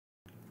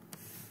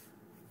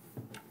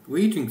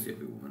Greetings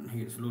everyone,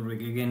 here's Lodrik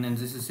again, and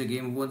this is a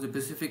game War in the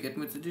Pacific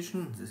Admits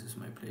Edition. This is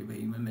my play by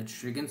email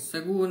match against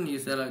Xargun. He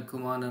is Allied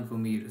Commander, and for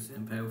me it is the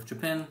Empire of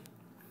Japan.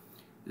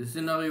 This is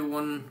Scenario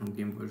 1 on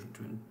game version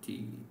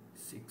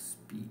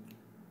 26B.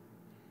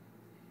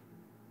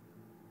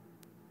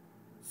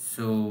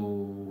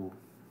 So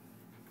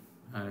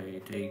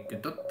I take a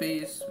dot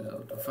base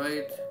without a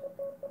fight.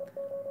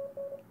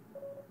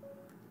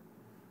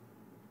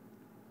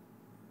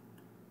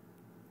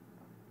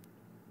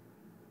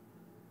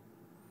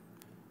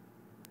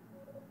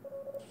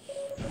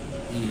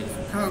 He has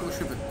a cargo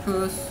ship at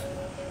Perth,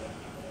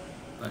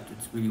 but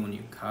it's really only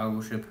a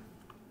cargo ship.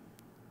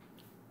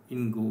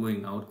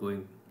 Ingoing,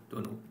 outgoing,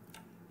 don't know.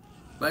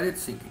 But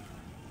it's sinking.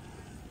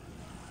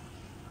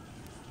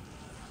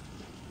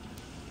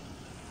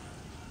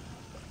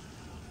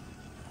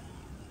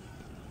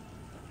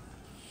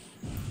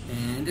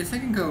 And the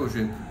second cargo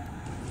ship.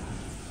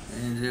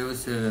 And there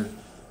was at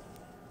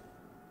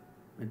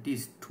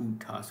least two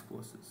task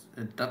forces,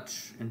 a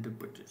Dutch and a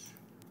British.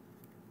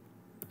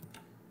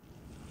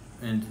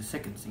 And the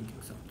second sinking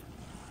sound.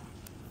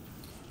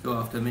 So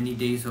after many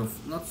days of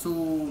not so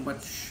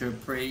much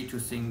prey to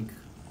sink,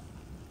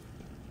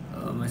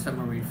 my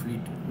submarine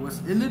fleet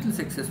was a little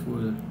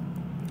successful.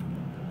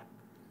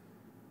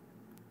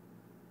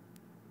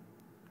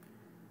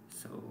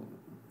 So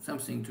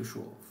something to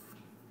show off.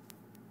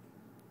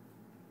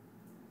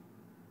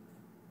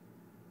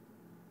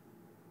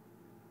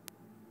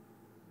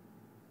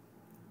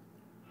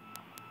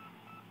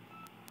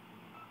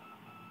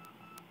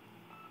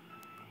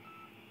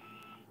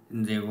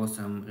 And there was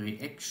some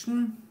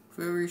reaction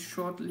very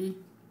shortly.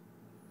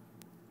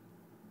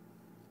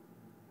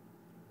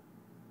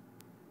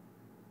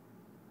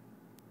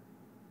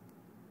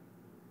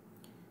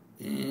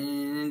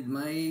 And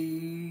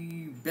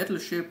my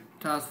battleship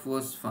task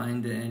force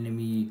find the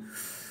enemy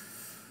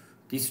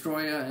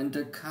destroyer and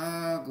the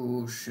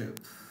cargo ship.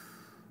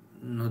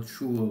 Not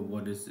sure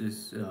what is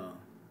this,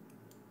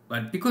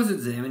 but because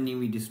it's the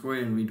enemy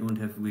destroyer and we don't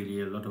have really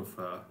a lot of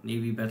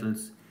navy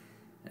battles,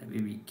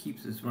 maybe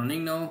keeps this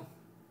running now.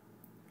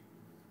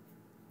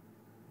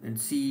 And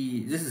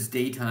see, this is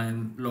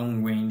daytime,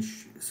 long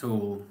range,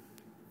 so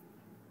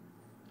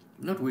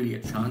not really a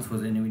chance for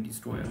the enemy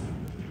destroyer.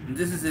 And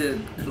this is a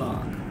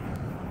Clark.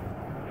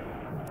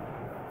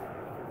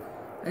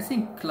 I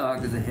think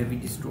Clark is a heavy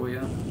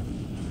destroyer,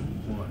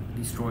 or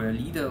destroyer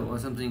leader or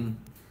something.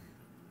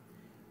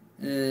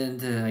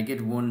 And I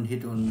get one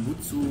hit on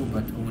Mutsu,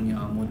 but only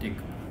armor deck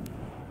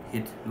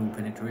hit, no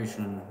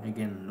penetration.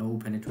 Again, no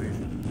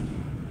penetration.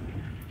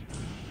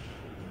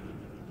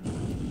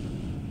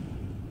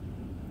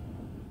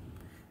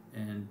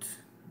 And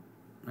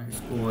I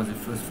score the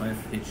first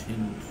 5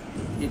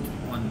 hit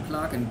on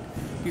Clark, and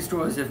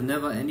destroyers have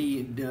never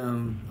any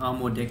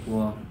armor deck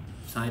or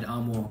side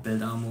armor,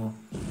 belt armor.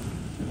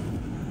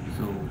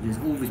 So there's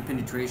always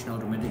penetration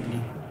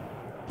automatically.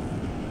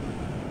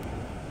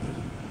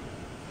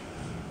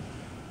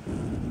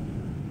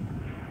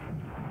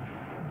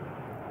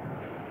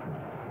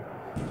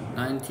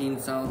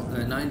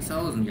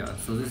 $9,000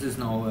 yards. So this is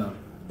now a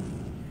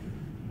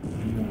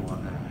more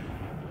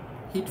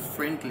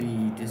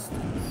hit-friendly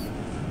distance.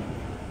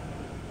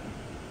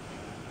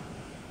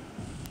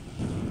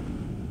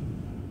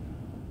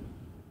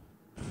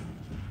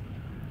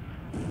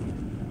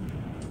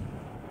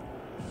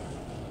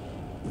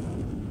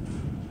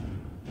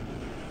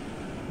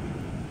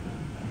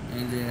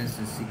 And there's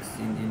a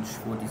 16-inch,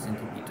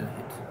 40-centimeter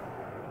hit.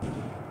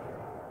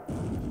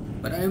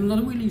 But I'm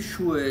not really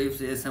sure if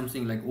there's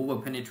something like over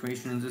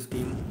penetration in this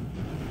game.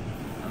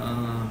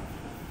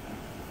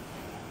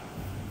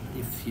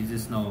 If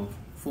this now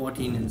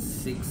 14 and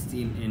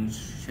 16-inch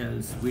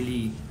shells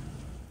really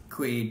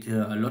create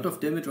a lot of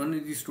damage on the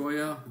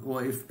destroyer,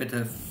 or if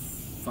better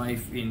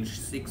 5-inch,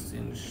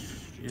 6-inch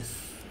is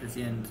at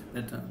the end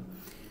better.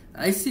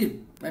 I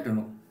don't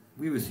know,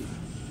 we will see.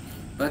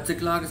 But the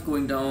Clark is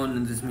going down,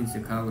 and this means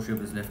the cargo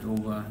ship is left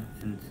over,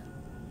 and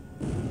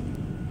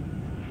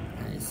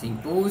I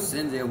think both,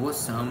 and there was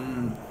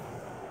some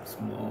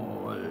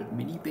small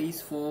mini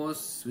base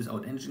force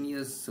without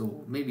engineers,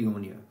 so maybe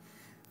only a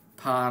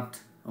part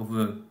of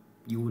a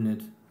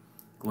unit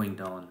going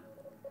down.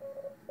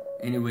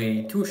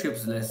 Anyway, 2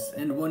 ships less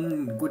and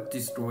 1 good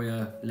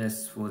destroyer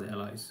less for the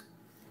allies.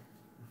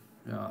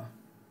 Yeah.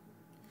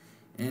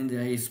 And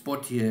I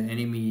spot here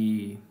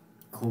enemy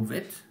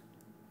corvette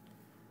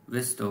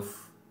west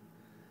of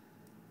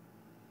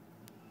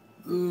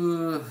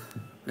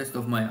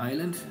my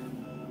island.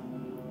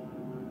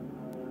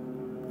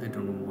 I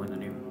don't know what the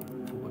name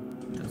for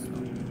just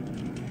now,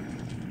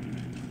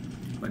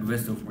 but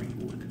west of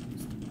Rangoon at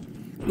least.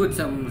 Put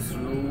some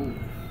slow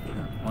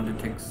on the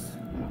text.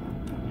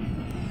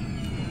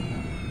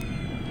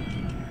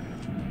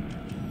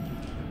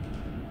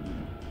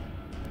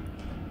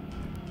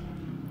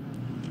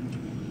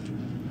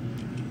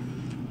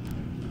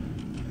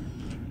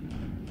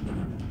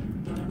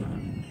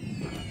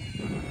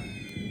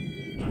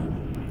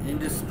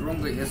 And a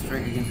stronger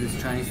airstrike against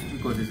this Chinese,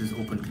 because this is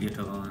open clear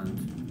terrain,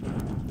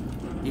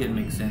 and here it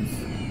makes sense.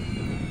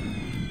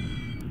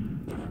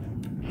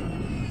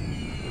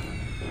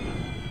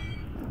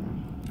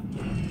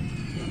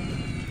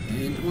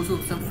 also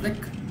some flak.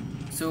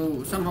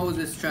 So somehow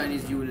this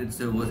Chinese unit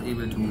was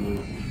able to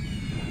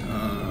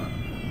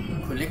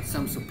collect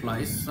some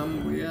supplies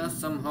somewhere,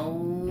 somehow.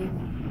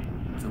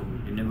 So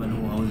you never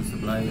know how the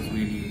supplies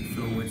really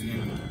flow at the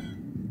end.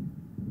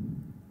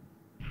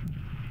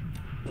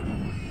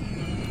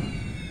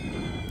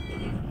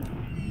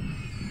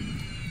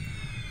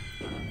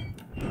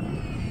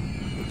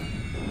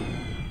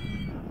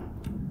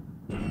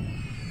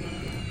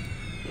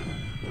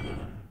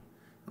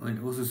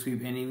 And also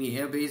sweep enemy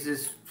air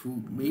bases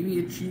to maybe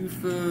achieve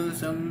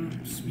some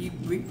sweep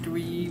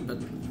victory, but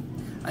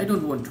I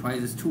don't want to try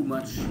this too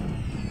much.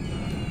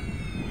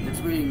 It's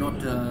really not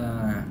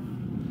the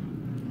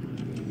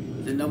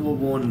number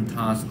one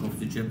task of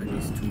the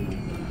Japanese to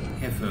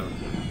have an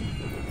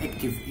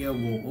active air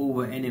war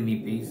over enemy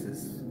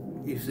bases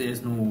if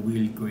there's no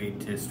real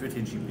great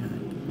strategy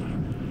behind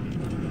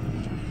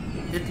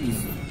it. At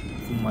least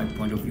from my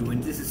point of view,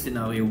 and this is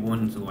scenario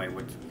 1, so I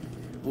would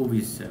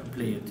always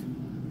play it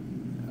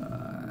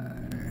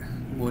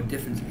more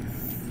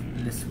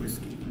defensive, less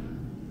risky.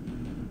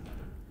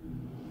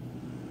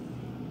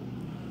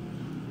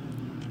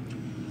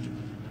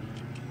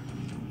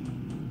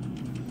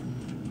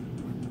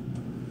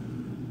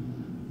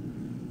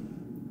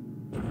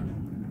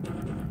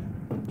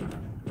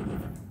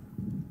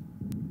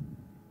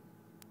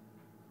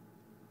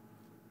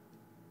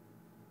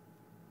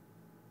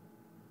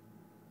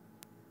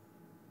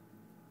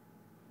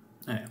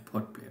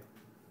 Port player.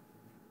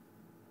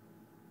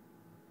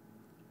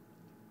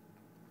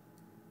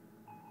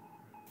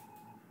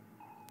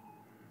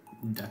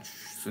 Dutch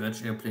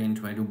search airplane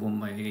trying to bomb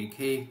my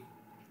AK.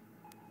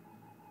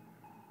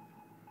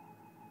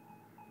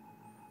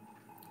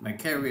 My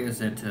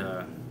carriers at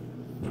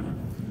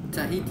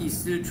Tahiti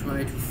still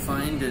try to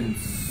find and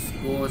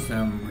score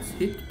some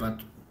hit,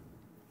 but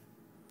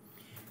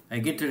I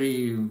get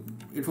the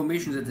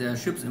information that there are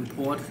ships in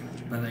port,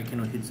 but I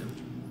cannot hit them.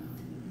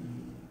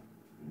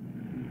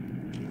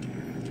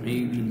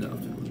 Maybe in the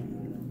afternoon.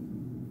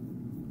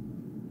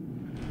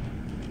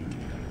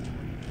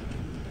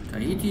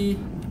 Tahiti.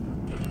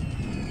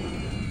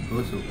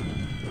 Also,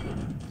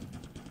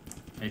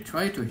 I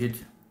try to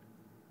hit.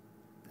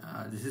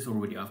 This is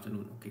already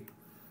afternoon, okay.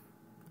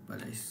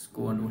 But I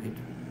score no hit.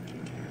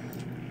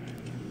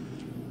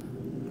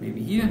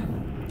 Maybe here.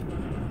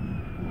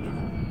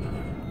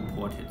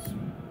 Port hits,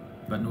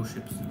 but no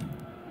ships.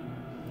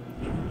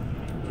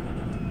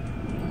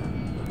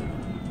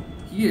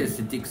 Here is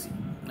the Dixie.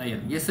 Yeah,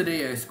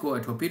 yesterday I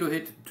scored a torpedo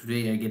hit,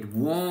 today I get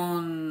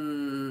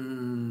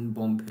one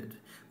bomb hit.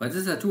 But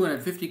these are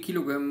 250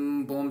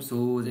 kilogram bombs,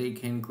 so they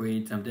can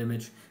create some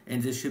damage.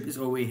 And this ship is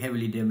already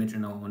heavily damaged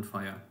and now on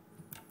fire.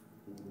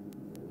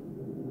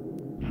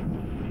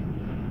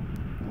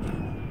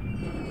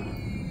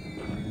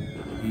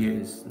 Here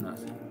is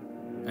nothing.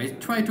 I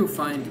try to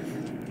find...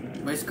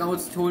 My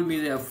scouts told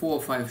me there are 4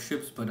 or 5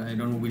 ships, but I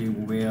don't know really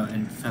where.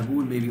 And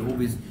Xargun maybe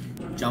always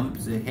jump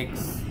the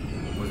hex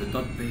or the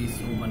dot base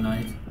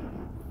overnight.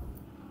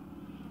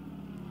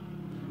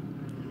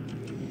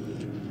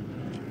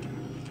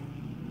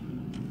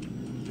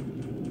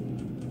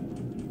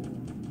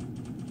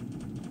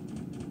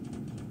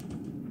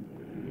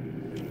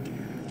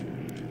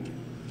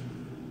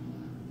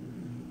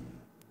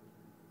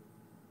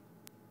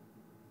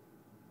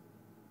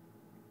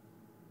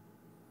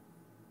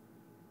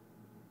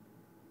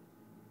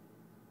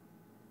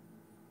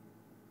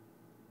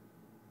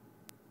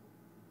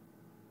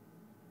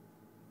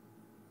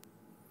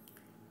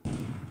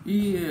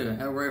 Here,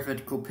 I arrive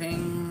at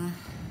Kopeng.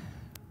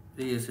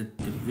 There is a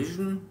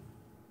division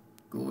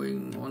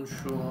going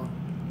onshore.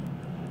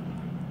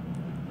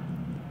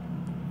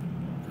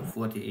 The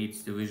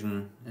 48th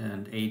division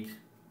and 8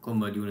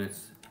 combat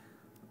units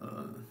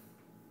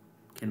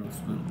cannot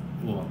swim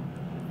or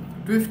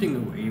drifting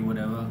away,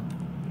 whatever.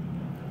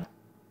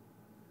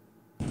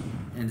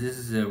 And this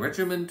is a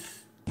regiment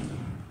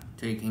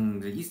taking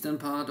the eastern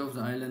part of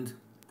the island.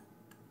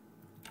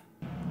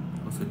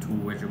 Also 2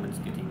 regiments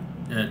getting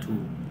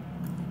 2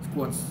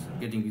 squads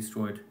getting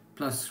destroyed,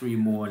 plus 3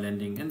 more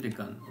landing and a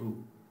gun. Oh,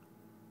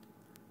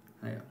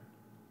 yeah.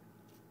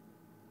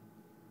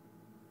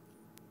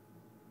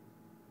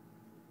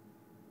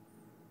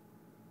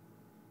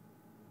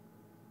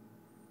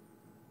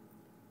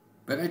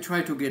 But I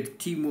try to get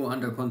Timor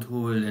under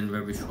control in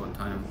very short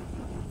time.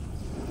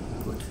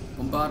 Good.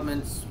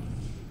 Bombardments.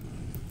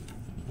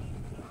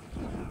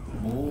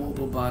 More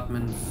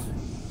bombardments.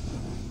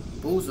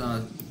 Both are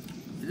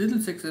a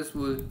little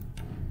successful.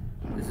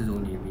 This is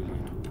only really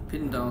to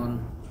pin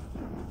down.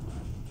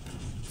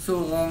 So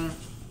wrong.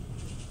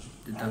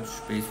 The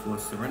Dutch base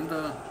force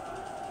surrender.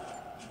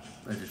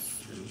 But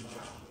it's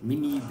a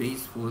mini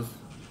base force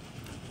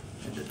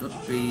at the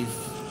dot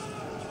base.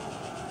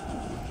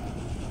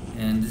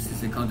 And this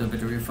is a counter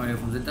battery fire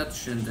from the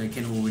Dutch, and I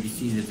can already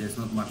see that there's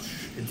not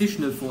much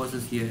additional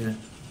forces here.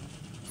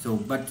 So,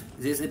 but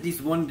there's at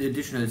least one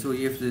additional. So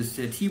you have this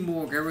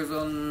Timor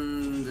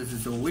garrison. This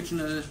is the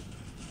original.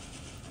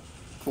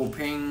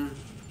 Kopeng,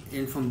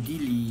 and from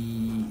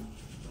Dili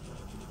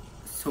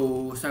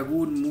So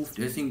Xargun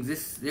moved, I think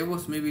there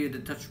was maybe a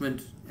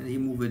detachment and he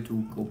moved it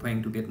to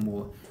Kopang to get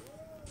more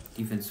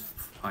defense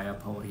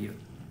firepower here.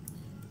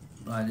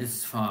 But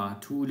it's far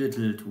too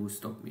little to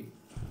stop me.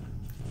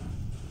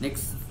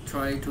 Next,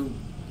 try to,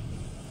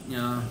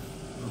 yeah,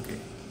 okay.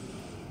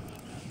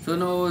 So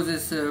now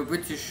this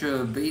British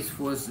base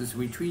force is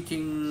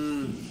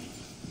retreating.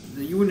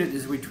 The unit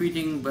is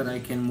retreating, but I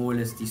can more or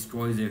less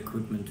destroy the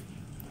equipment.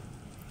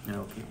 Yeah,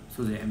 okay,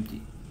 so they're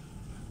empty.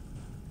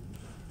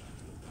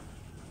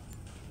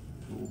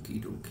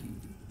 Okie dokie.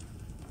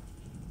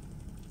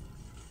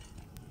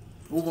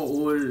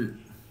 Overall,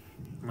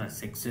 a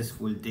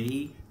successful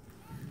day.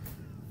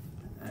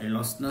 I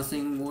lost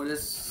nothing more or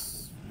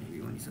less,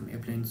 maybe only some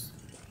airplanes.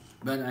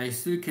 But I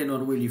still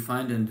cannot really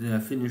find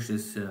and finish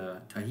this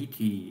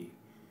Tahiti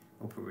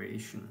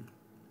operation.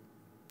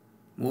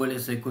 More or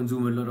less I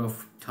consume a lot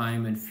of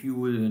time and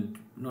fuel and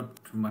not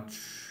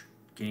much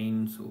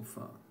gain so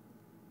far.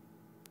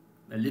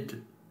 A little,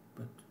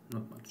 but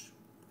not much.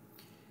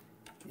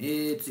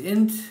 At the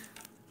end,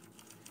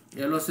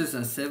 air losses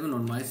are 7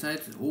 on my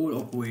side, all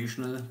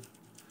operational.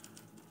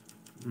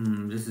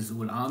 This is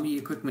all army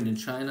equipment in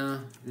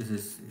China. This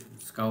is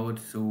scout,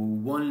 so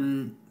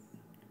only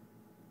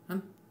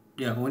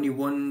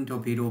one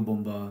torpedo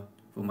bomber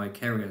for my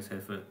carriers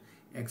have an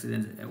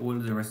accident. All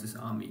the rest is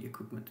army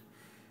equipment.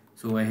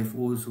 So I have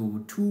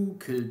also 2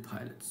 killed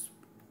pilots,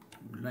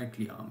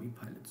 likely army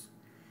pilots.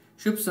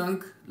 Ship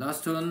sunk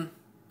last turn.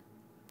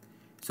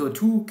 So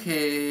 2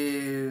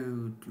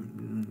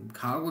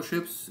 cargo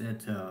ships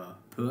at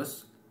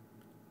Perth.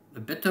 A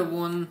better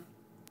one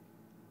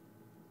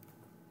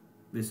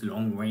with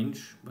long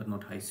range but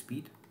not high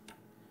speed,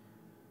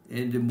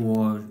 and a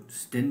more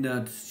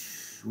standard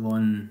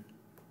one.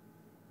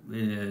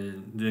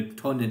 The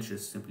tonnage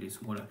is simply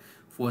smaller,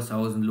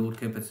 4,000 load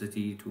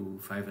capacity to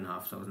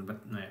 5,500, but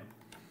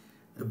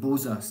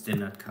both are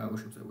standard cargo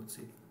ships, I would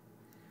say.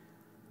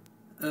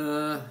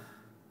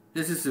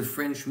 This is a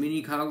French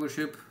mini cargo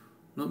ship,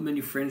 not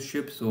many French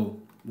ships, so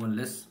one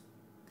less.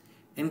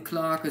 And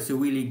Clark is a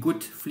really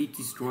good fleet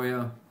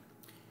destroyer.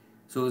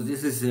 So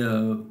this is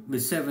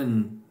with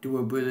 7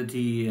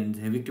 durability and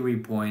victory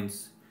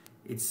points.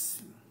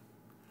 It's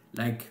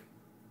like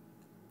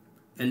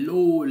a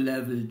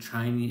low-level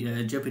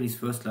Japanese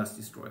first-class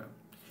destroyer.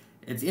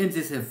 At the end,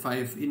 these have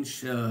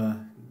 5-inch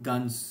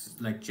guns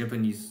like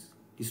Japanese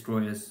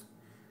destroyers,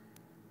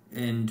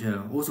 and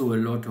also a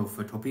lot of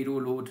torpedo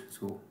load,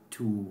 so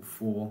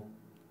 2-4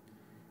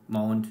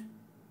 mount.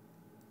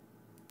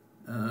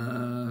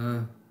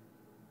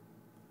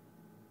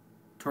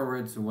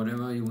 Turrets or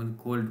whatever you want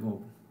to call it, or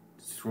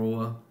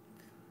thrower.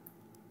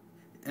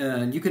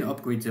 And you can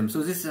upgrade them.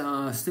 So this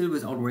are still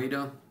without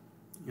radar.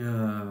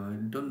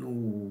 Don't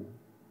know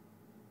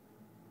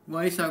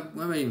why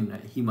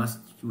he must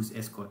use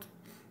escort.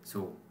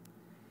 So,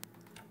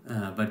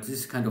 but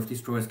this kind of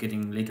destroyer is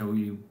getting later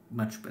really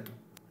much better.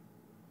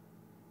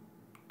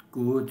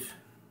 Good.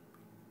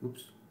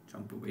 Oops,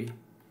 jump away.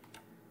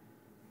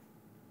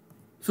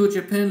 So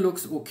Japan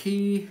looks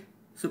okay.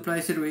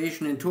 Supply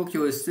situation in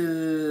Tokyo is still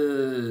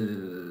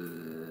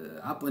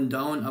up and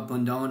down, up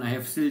and down. I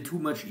have still too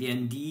much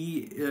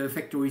A&D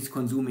factories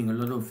consuming a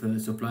lot of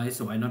supplies,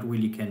 so I not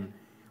really can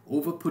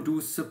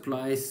overproduce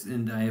supplies,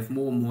 and I have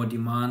more and more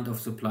demand of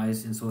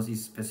supplies in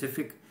Southeast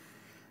Pacific.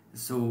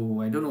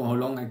 So I don't know how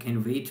long I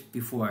can wait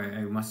before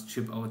I must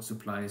ship out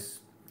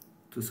supplies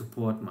to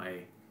support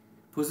my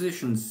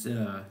positions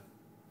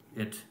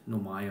at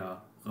Nomaya,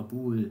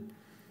 Rabaul,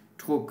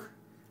 Truk,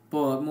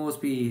 Port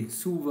Moresby,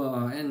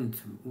 Suva, and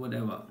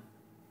whatever.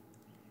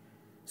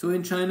 So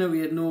in China we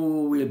had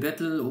no real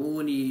battle,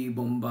 only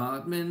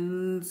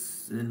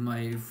bombardments, and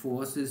my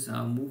forces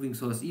are moving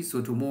southeast.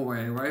 So tomorrow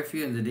I arrive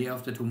here, and the day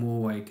after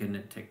tomorrow I can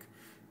attack.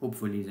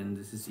 Hopefully then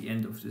this is the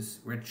end of this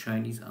Red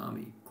Chinese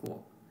Army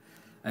Corps.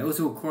 I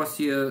also cross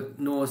here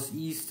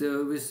northeast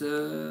with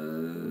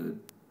a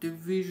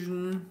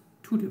division,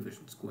 2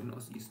 divisions going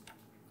northeast.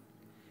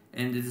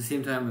 And at the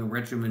same time a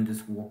regiment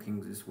is walking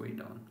this way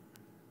down.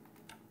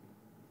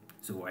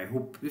 So I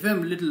hope, if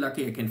I'm a little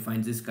lucky, I can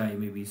find this guy.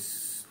 Maybe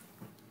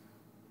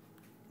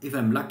if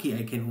I'm lucky,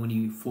 I can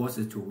only force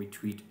it to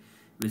retreat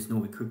with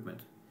no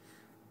equipment.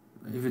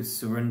 If it's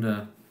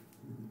surrender,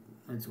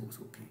 that's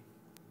also okay.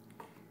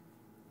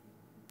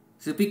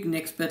 The big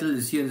next battle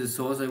is here in the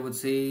source, I would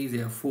say.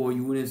 There are 4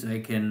 units I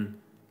can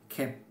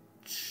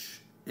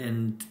catch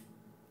and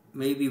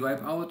maybe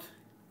wipe out.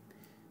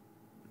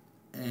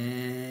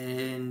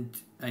 And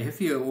I have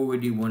here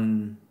already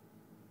 1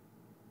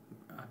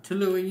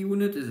 artillery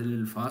unit, is a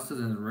little faster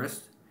than the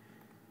rest,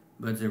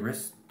 but the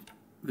rest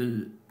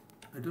will,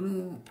 I don't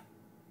know.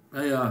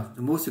 Yeah,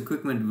 the most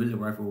equipment will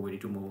arrive already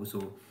tomorrow,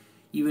 so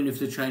even if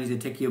the Chinese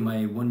attack here,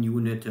 my 1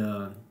 unit,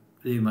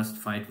 they must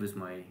fight with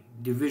my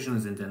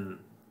divisions, and then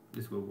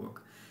this will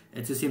work.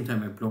 At the same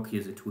time I block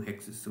here the 2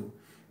 hexes, so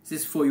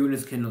these 4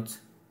 units cannot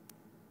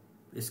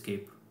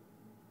escape.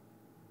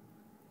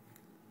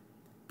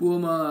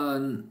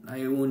 Burma,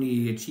 I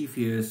only achieve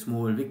here a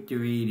small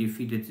victory,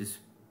 defeated this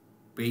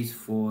base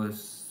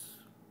force,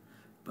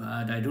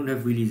 but I don't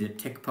have really the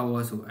tech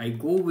power, so I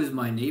go with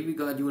my Navy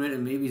Guard unit,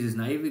 and maybe this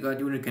Navy Guard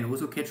unit can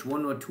also catch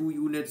 1 or 2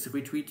 units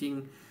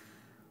retreating.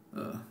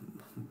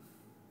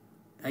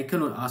 I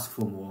cannot ask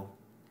for more.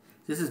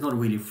 This is not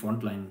really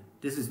frontline.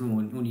 This is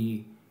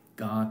only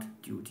guard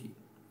duty.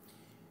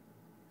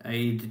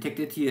 I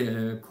detected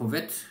here a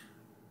corvette.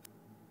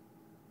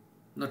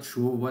 Not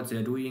sure what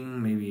they're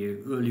doing. Maybe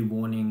an early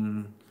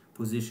warning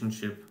position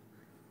ship.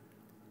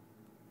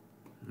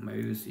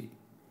 Maybe we'll see.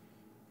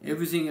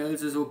 Everything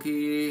else is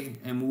okay.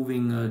 I'm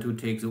moving to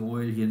take the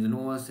oil here in the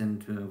north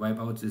and wipe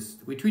out this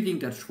retreating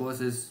Dutch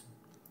forces.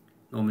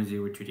 Normally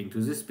they're retreating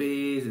to this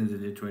base and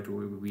then they try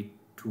to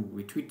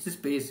retreat this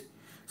base.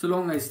 So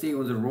long I stay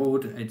on the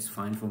road, it's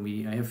fine for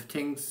me. I have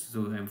tanks,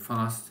 so I'm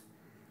fast.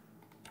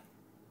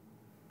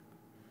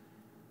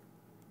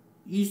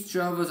 East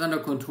Java is under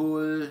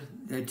control.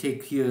 I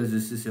take here,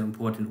 this is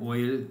important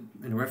oil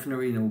and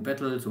refinery, no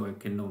battle, so I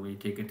can normally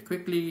take it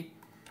quickly.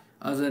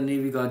 Other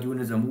Navy Guard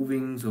units are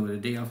moving, so the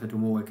day after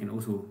tomorrow I can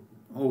also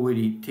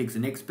already take the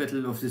next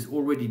battle of this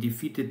already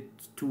defeated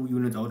 2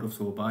 units out of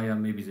Surabaya.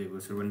 Maybe they will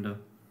surrender.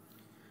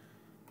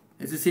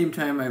 At the same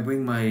time I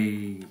bring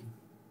my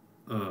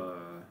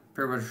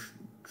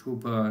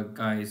paratrooper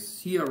guys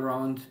here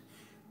around.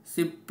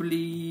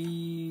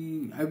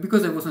 Simply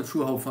because I wasn't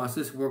sure how fast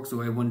this works,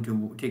 so I want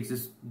to take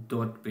this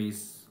dot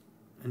base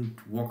and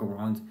walk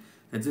around,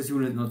 that this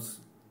unit not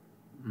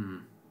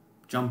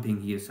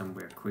jumping here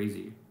somewhere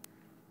crazy.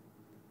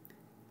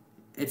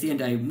 At the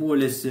end I more or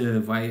less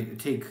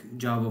take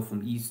Java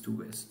from east to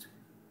west.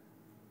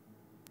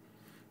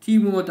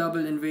 Timor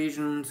double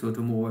invasion, so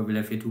tomorrow I will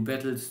have here 2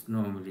 battles.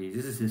 Normally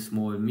this is a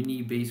small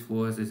mini base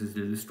force, this is a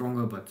little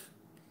stronger but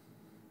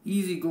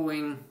easy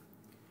going.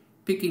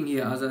 Picking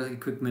here other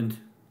equipment.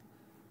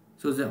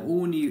 So the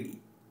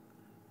only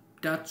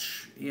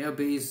Dutch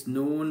airbase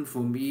known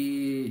for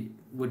me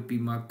would be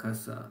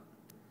Makassar.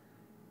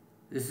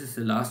 This is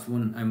the last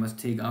one I must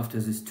take after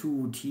these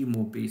 2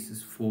 Timor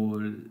bases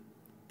fall,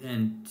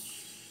 and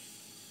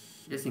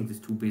I think these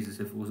 2 bases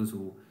have also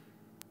so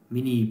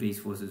mini base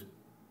forces,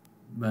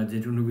 but they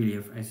don't really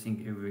have, I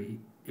think,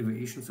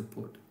 aviation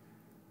support,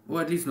 or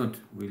at least not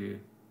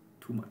really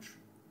too much.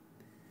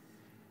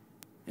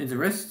 And the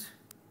rest,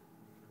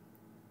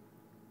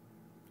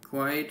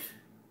 quiet.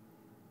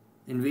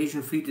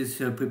 Invasion fleet is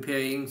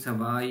preparing.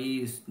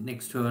 Savai is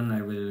next turn.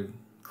 I will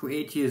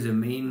create here the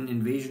main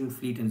invasion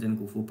fleet and then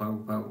go for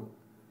Paro Paro.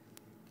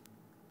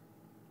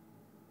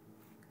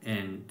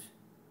 And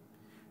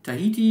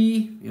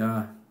Tahiti,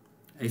 yeah,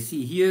 I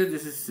see here,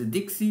 this is the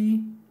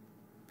Dixie.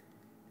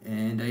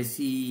 And I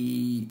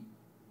see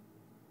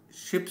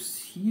ships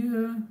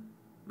here.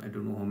 I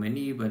don't know how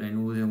many, but I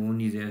know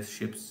there's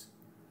ships.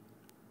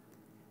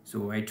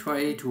 So I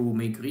try to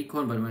make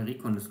recon, but my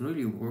recon is not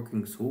really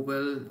working so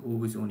well.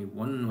 Always only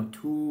 1 or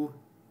 2.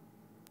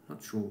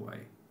 Not sure why.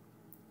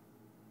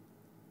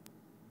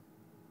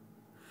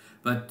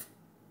 But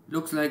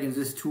looks like in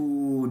these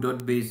 2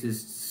 dot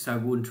bases,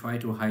 Xargun try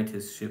to hide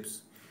his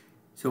ships.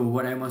 So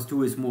what I must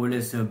do is more or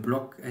less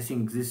block, I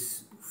think,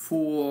 this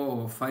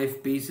 4 or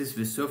 5 bases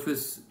with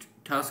surface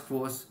task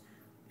force,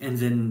 and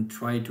then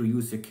try to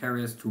use the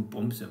carriers to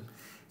bomb them.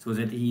 So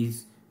that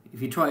if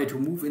he try to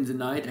move in the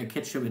night, I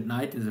catch him at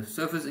night in the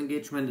surface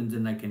engagement, and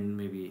then I can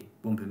maybe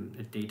bomb him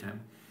at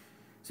daytime.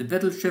 The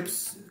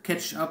battleships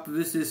catch up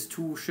with these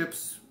 2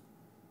 ships.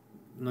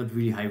 Not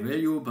really high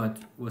value, but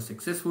was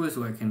successful,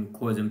 so I can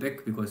call them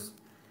back, because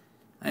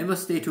I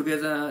must stay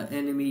together.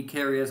 Enemy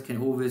carriers can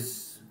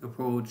always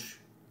approach,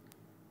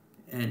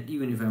 and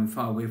even if I'm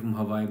far away from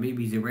Hawaii,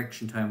 maybe the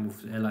reaction time of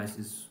the Allies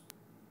is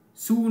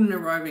soon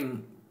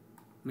arriving,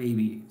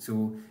 maybe.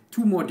 So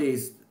 2 more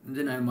days, and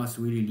then I must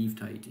really leave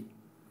Tahiti.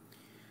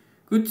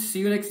 Good, see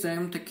you next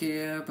time, take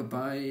care, bye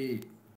bye.